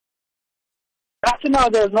Up to now,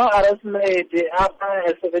 there's no arrest made after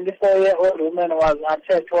a 74-year-old woman was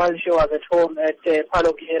attacked while she was at home at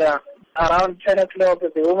Parlock area. Around 10 o'clock,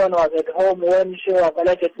 the woman was at home when she was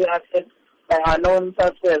allegedly attacked by unknown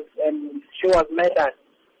suspects and she was murdered.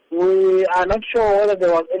 We are not sure whether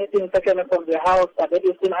there was anything taken from the house, but it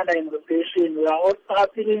is still under investigation. We are also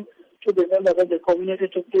appealing to the members of the community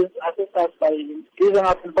to please assist us by giving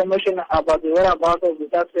us information about the whereabouts of the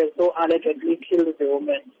suspects who allegedly killed the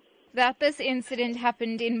woman. That this incident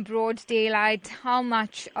happened in broad daylight, how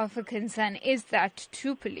much of a concern is that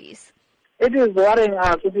to police? It is worrying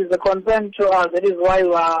us. It is a concern to us. That is why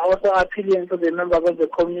we are also appealing to the members of the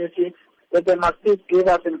community that they must please give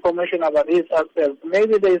us information about these suspects.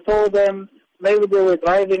 Maybe they saw them, maybe they were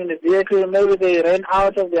driving in a vehicle, maybe they ran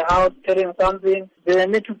out of the house carrying something. They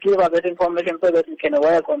need to give us that information so that we can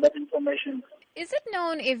work on that information. Is it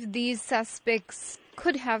known if these suspects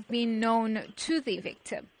could have been known to the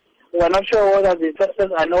victim? We are not sure whether the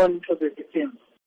suspects are known to the victim.